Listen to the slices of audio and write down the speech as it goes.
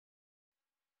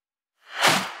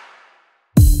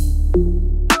Hey,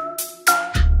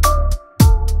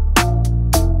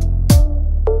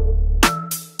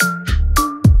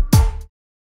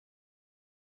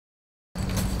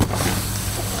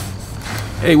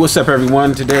 what's up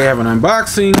everyone? Today I have an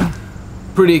unboxing.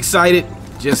 Pretty excited.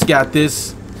 Just got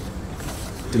this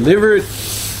delivered.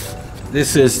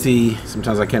 This is the,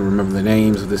 sometimes I can't remember the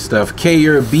names of this stuff,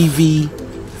 Cayer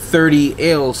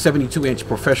BV30L 72-inch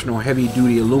professional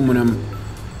heavy-duty aluminum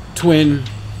twin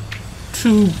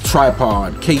tube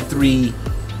tripod K3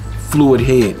 fluid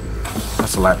head.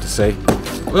 That's a lot to say.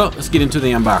 Well, let's get into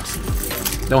the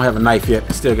unboxing. Don't have a knife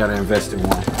yet. Still gotta invest in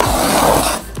one.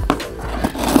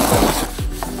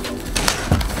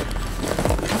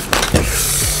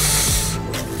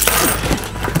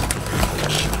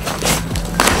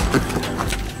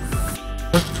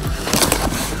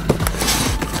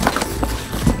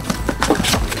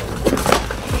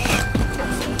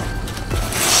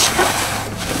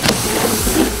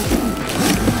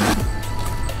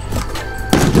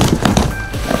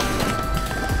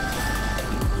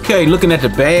 Okay, looking at the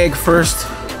bag first.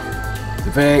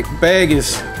 The bag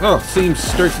is, seems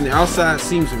sturdy from the outside,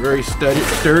 seems very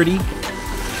sturdy.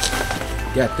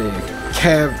 Got the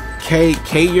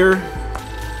Cayer.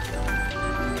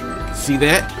 See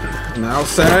that on the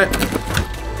outside?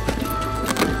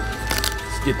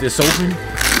 Let's get this open.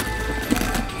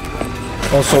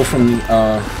 Also from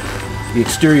the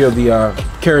exterior of the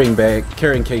carrying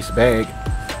case bag,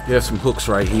 you have some hooks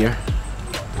right here,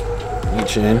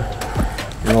 each end.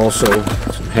 And also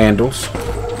some handles.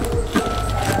 You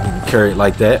can carry it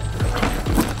like that.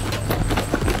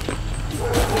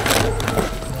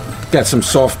 Got some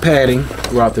soft padding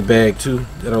throughout the bag too.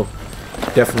 That'll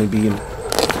definitely be in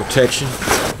protection.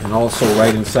 And also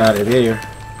right inside of there,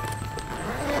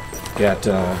 got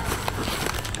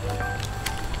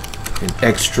an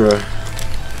extra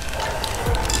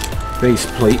base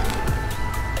plate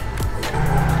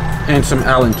and some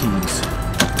Allen keys.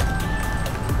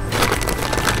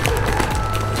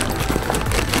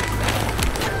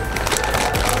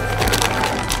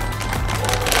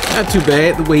 Not too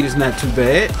bad. The weight is not too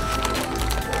bad.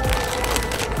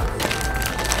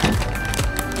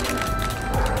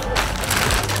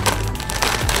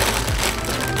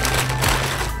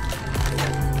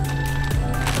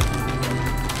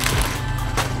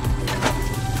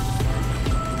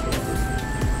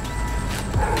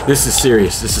 This is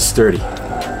serious. This is sturdy.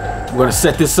 We're going to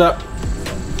set this up.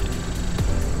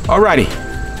 Alrighty.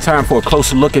 Time for a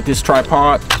closer look at this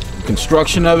tripod. The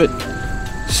construction of it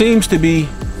seems to be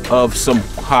of some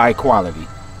high quality.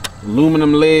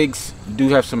 Aluminum legs. You do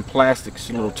have some plastic,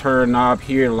 see a little turn knob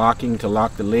here locking to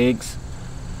lock the legs.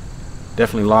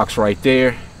 Definitely locks right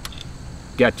there.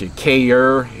 Got your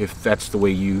Cayer, if that's the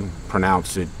way you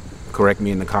pronounce it. Correct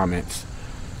me in the comments.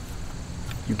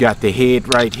 You got the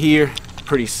head right here,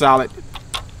 pretty solid.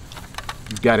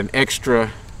 You've got an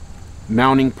extra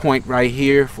mounting point right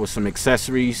here for some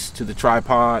accessories to the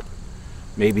tripod.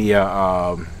 Maybe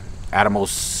a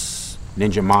Atomos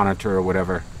Ninja monitor or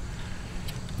whatever.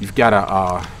 You've got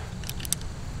a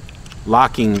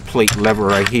locking plate lever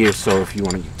right here, so if you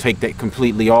want to take that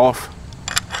completely off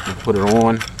and put it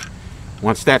on,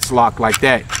 once that's locked like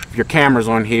that, if your camera's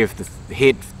on here, if the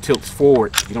head tilts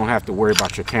forward, you don't have to worry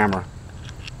about your camera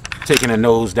taking a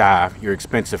nosedive, your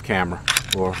expensive camera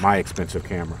or my expensive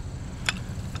camera.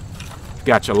 You've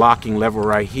got your locking lever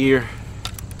right here,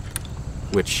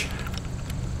 which,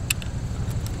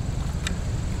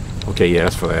 okay, yeah,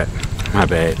 that's for that. My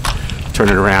bad. Turn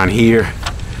it around here.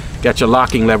 Got your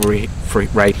locking lever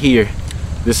right here.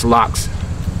 This locks,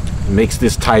 makes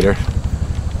this tighter.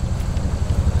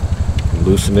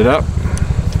 Loosen it up.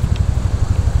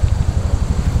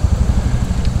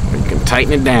 You can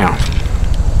tighten it down.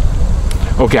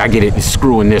 Okay, I get it. It's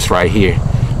screwing this right here.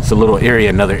 It's a little area,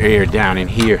 another area down in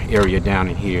here, You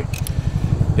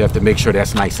have to make sure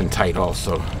that's nice and tight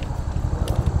also.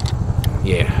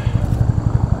 Yeah.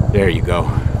 There you go.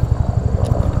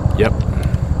 Yep.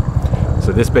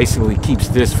 So this basically keeps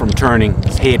this from turning,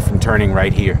 this head from turning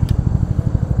right here.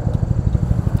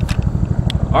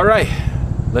 All right,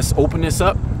 let's open this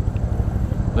up.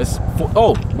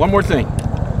 Oh, one more thing.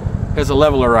 There's a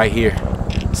leveler right here.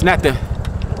 It's not the,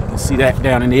 you can see that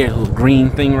down in there, little green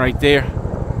thing right there.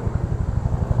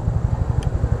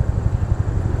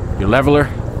 Your leveler.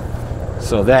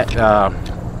 So that,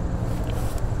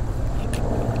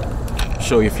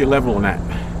 show you if you're level or not.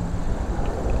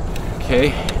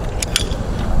 Okay,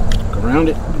 look around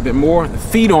it a bit more. The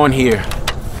feet on here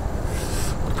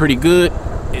are pretty good,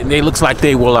 and they looks like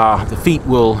they will. The feet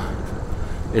will.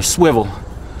 They're swivel,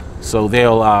 so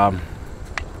they'll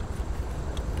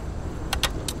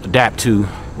adapt to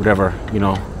whatever, you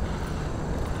know,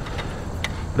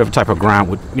 whatever type of ground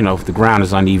would, you know, if the ground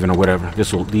is uneven or whatever,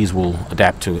 these will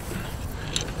adapt to it.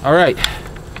 All right,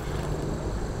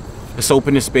 let's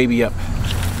open this baby up.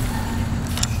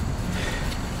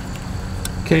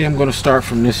 Okay, I'm gonna start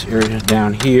from this area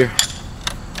down here.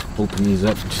 Open these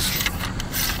up, just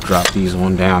drop these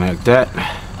on down like that.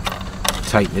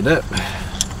 Tighten it up.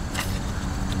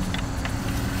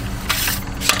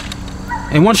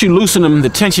 And once you loosen them, the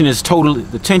tension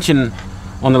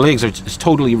on the legs is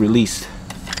totally released.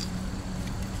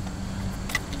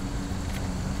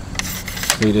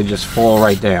 See, they just fall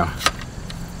right down.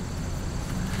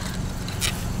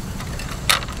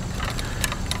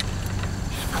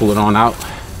 Just pull it on out.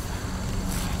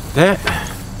 That.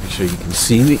 Make sure you can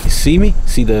see me.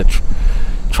 See the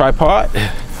tripod.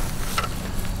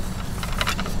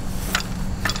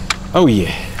 Oh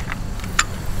yeah.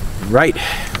 Right.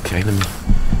 Okay, let me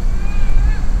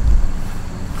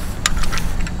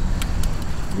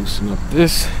loosen up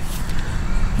this.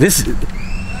 This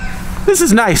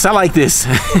is nice. I like this.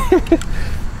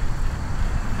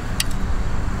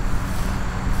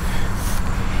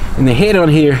 And the head on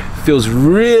here feels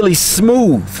really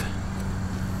smooth.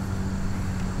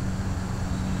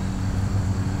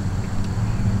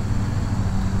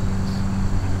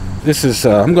 This is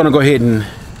I'm gonna go ahead and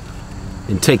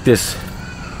take this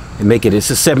and make it, it's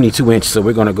a 72 inch, so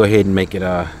we're gonna go ahead and make it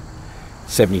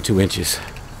 72 inches.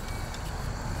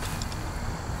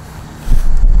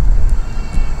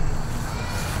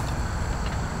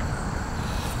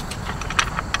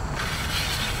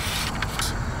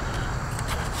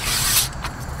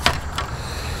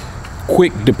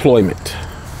 Quick deployment.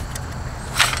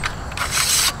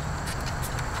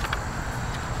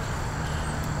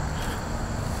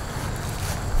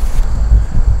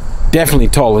 Definitely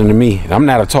taller than me. I'm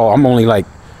not a tall. I'm only like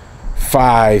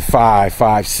 5'5",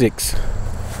 5'6".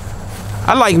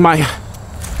 I like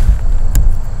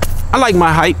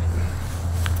my height.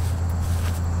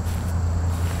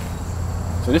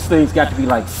 So this thing's got to be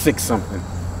like 6 something.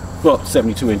 Well,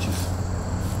 72 inches.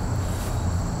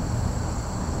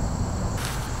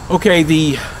 Okay,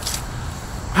 I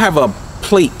have a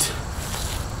plate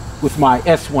with my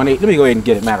S18. Let me go ahead and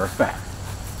get it, matter of fact.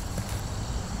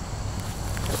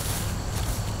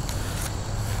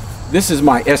 This is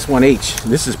my S1H.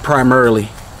 This is primarily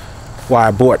why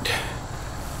I bought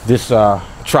this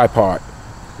tripod.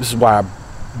 This is why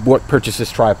I purchased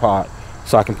this tripod,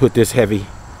 so I can put this heavy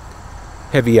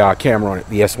camera on it,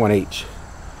 the S1H.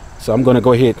 So I'm gonna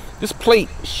go ahead. This plate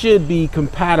should be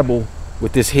compatible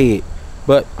with this head,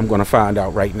 but I'm gonna find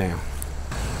out right now.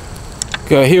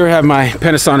 Okay, here I have my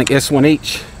Panasonic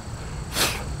S1H.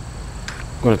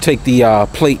 I'm gonna take the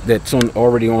plate that's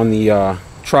already on the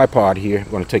tripod here. I'm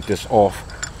going to take this off.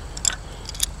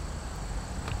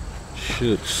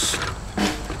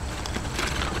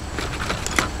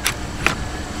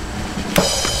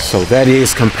 So that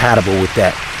is compatible with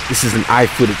that. This is an eye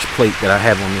footage plate that I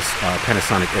have on this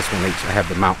Panasonic S1H. I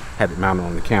have it mounted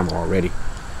on the camera already.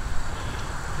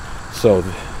 So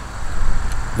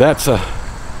that's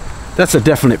a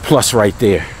definite plus right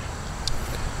there.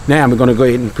 Now I'm going to go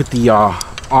ahead and put the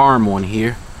arm on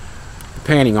here.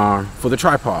 Panning arm for the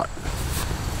tripod.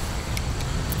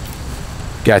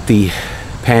 Got the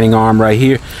panning arm right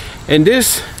here, and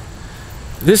this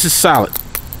is solid.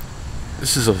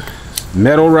 This is a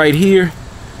metal right here,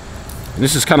 and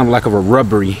this is kind of like a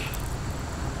rubbery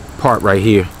part right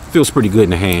here. Feels pretty good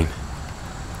in the hand.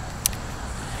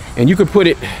 And you can put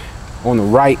it on the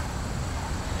right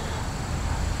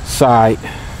side.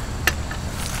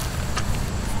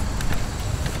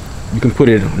 You can put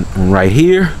it on right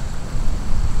here,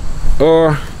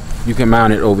 or you can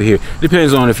mount it over here.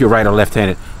 Depends on if you're right or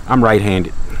left-handed. I'm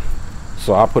right-handed,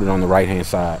 so I'll put it on the right-hand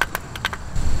side.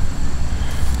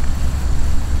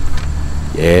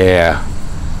 Yeah.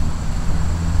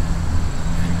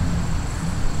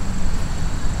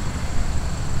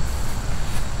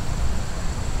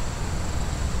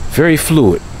 Very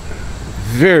fluid,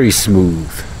 very smooth.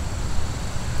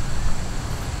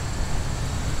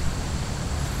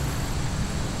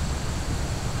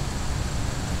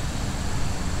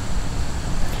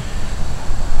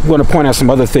 I'm going to point out some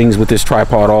other things with this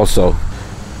tripod also.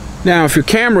 Now, if your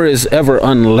camera is ever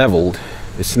unleveled,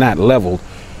 it's not leveled,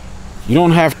 you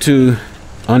don't have to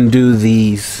undo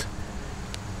these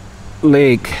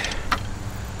leg,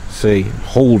 say,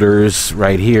 holders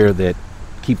right here that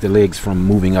keep the legs from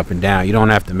moving up and down. You don't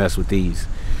have to mess with these.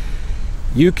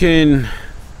 You can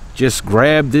just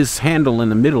grab this handle in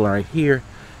the middle right here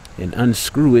and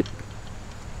unscrew it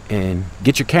and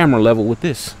get your camera level with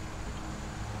this.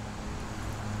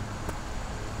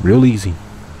 Real easy.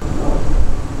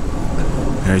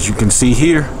 As you can see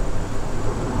here,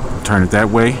 I'll turn it that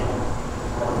way,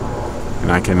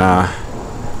 and I can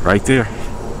right there,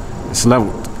 it's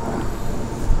leveled.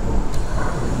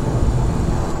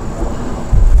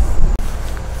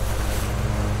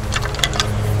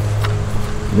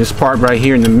 And this part right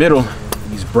here in the middle,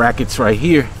 these brackets right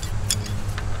here,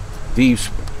 these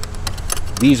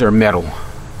are metal,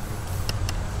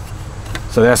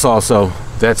 so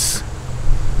that's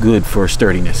good for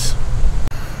sturdiness.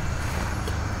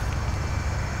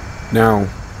 Now,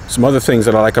 some other things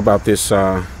that I like about this,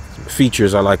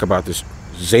 features I like about this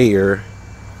Cayer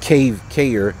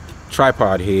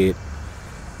tripod head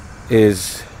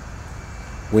is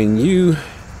when you're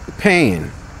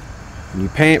panning,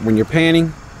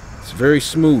 it's very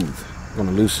smooth. I'm going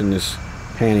to loosen this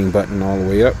panning button all the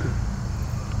way up.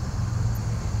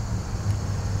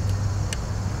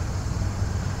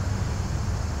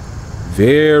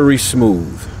 Very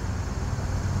smooth.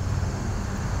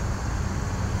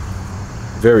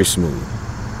 Very smooth.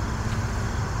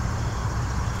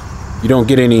 You don't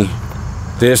get any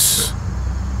this,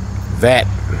 that,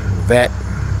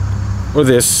 or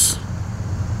this.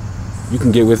 You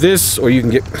can get with this, or you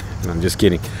can get, I'm just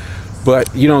kidding.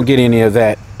 But you don't get any of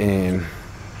that. And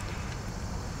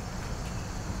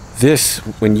this,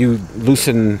 when you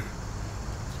loosen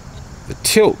the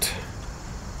tilt,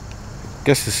 I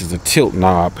guess this is the tilt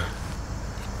knob,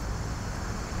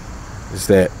 is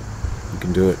that you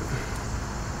can do it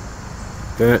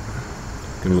like that.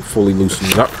 You can fully loosen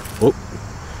it up. Oh.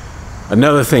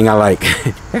 Another thing I like,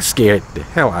 that scared the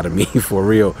hell out of me for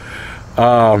real.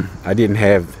 I didn't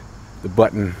have the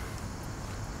button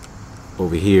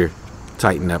over here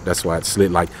tighten up, that's why it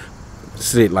slid like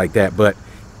that. But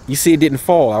you see, it didn't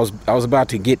fall. I was about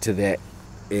to get to that,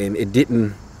 and it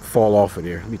didn't fall off of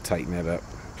there. Let me tighten that up.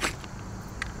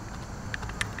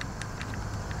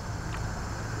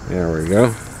 There we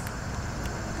go.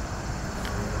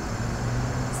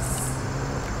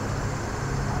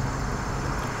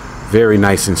 Very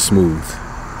nice and smooth.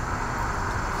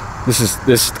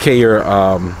 This Cayer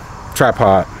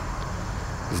tripod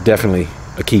is definitely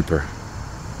a keeper.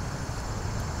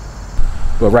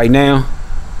 But right now,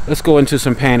 let's go into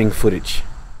some panning footage.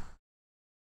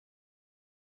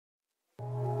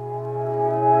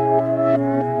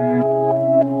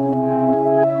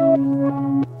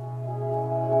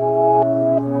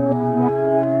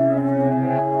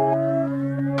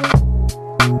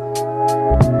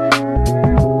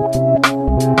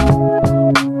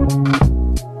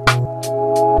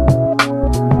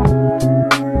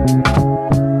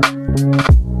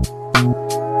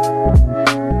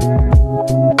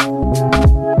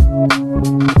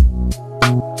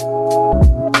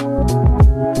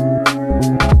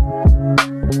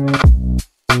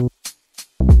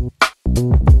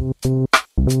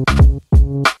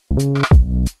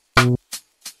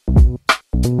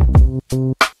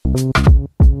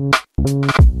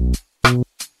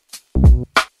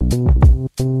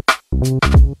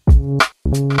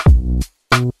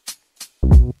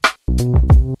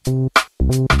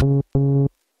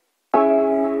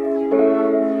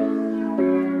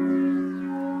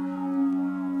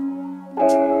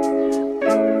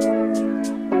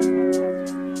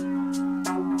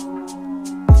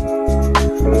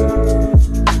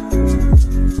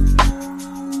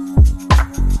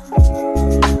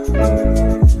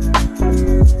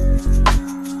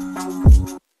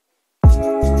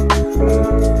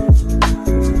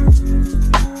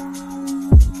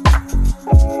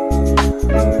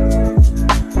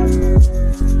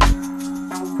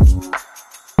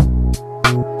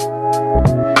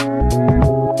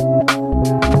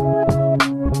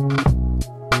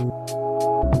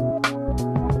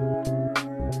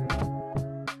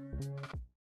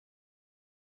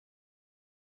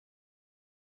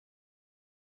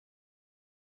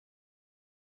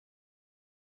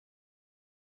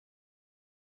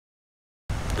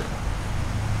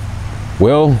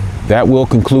 Well, that will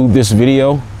conclude this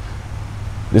video.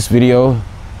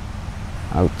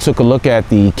 I took a look at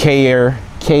the Cayer,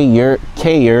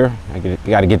 I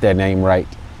gotta get that name right.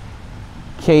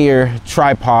 Cayer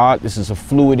tripod. This is a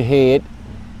fluid head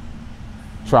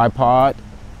tripod.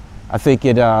 I think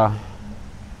it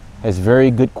has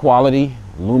very good quality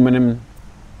aluminum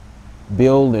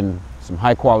build and some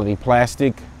high quality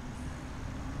plastic.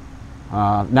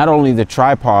 Not only the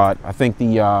tripod, I think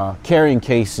the carrying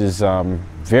case is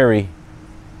very,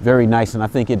 very nice, and I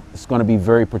think it's going to be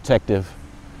very protective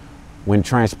when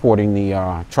transporting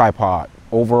the tripod.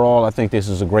 Overall, I think this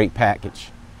is a great package,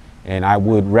 and I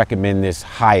would recommend this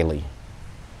highly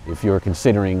if you're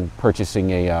considering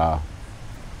purchasing a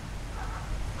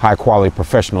high quality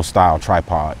professional style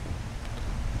tripod.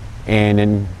 And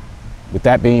then with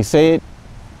that being said,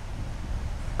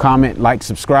 comment, like,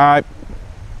 subscribe,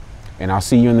 and I'll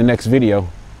see you in the next video.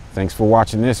 Thanks for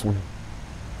watching this one.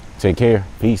 Take care.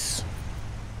 Peace.